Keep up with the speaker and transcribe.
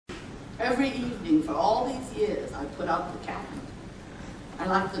Every evening for all these years, I put out the candle. I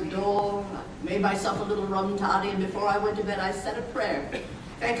locked the door, I made myself a little rum toddy, and before I went to bed, I said a prayer,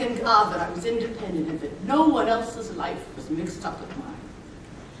 thanking God that I was independent and that no one else's life was mixed up with mine.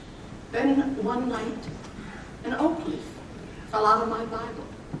 Then one night, an oak leaf fell out of my Bible.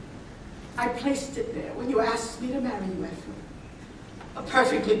 I placed it there when you asked me to marry you, Ephraim. A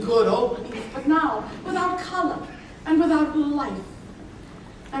perfectly good oak leaf, but now without color and without life.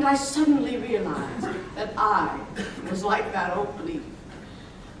 And I suddenly realized that I was like that oak leaf.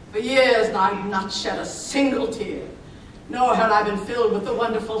 For years I had not shed a single tear, nor had I been filled with the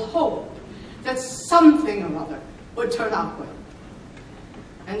wonderful hope that something or other would turn out well.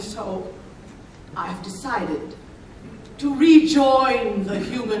 And so I've decided to rejoin the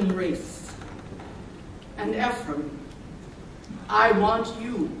human race. And Ephraim, I want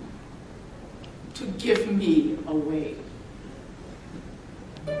you to give me away.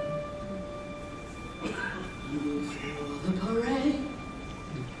 Before the parade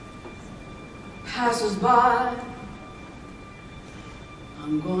passes by,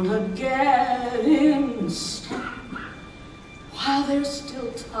 I'm gonna get in step while there's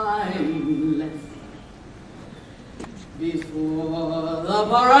still time left. Before the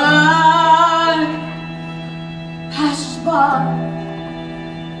parade passes by,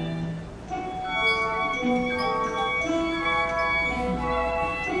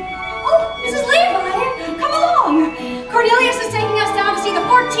 Cornelius is taking us down to see the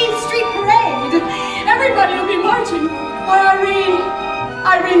 14th Street Parade. Everybody will be marching. Why,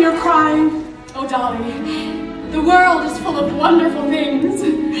 Irene, you're crying. Oh, Dolly, the world is full of wonderful things.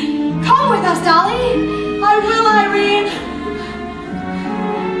 Come with us, Dolly. I will, Irene.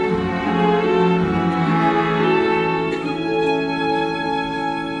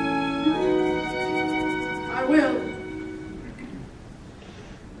 I will.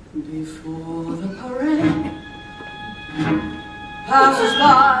 Before the parade passes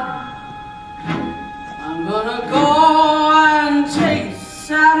by, I'm gonna go and take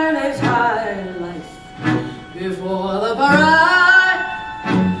Saturday's high life. Before the parade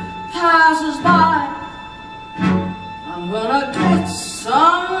passes by, I'm gonna get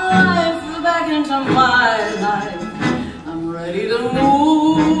some life back into my life. I'm ready to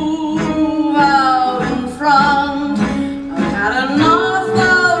move out in front. I've had enough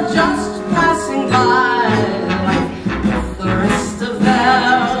of just passing by.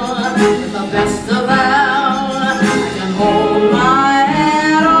 With the best of them, I can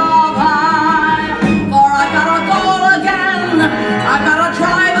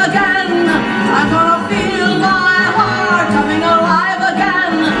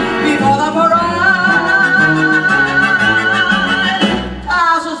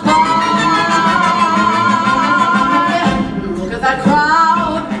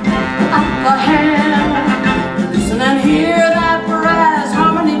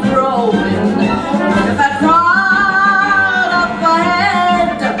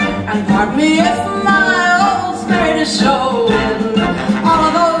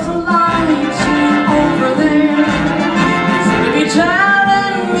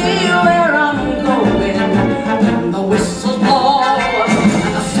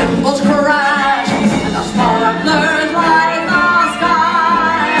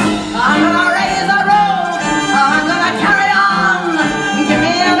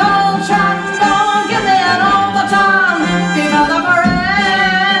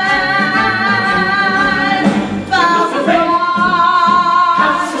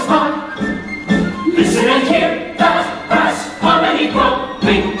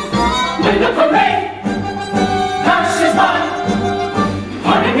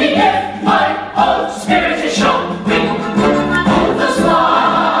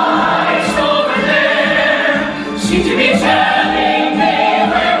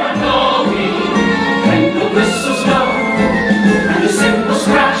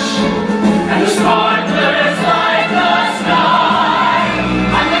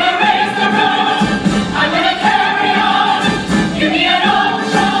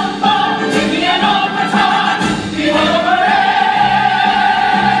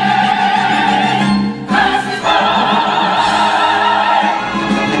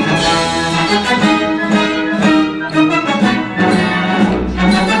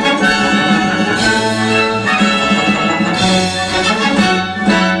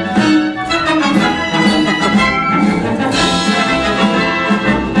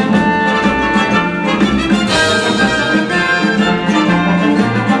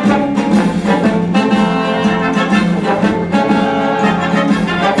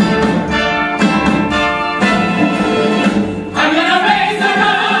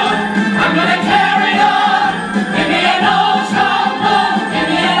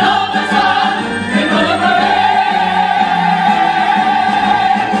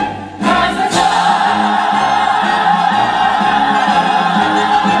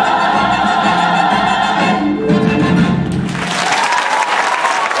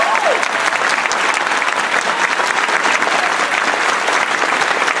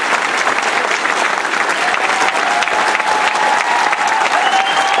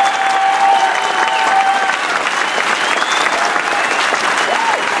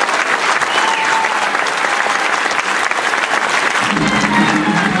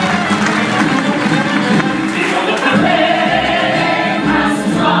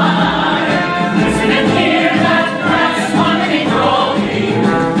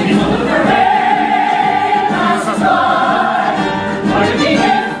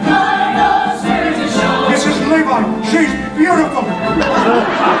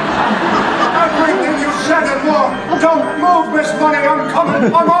Don't move, Miss Money. I'm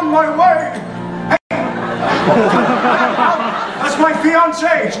coming. I'm on my way. Hey. That's my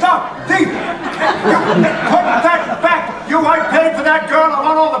fiancée. Stop. Thief. You put that back. I paid for that girl. I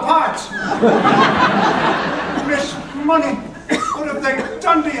want all the parts. Miss Money, what have they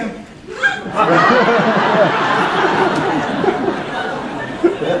done to you?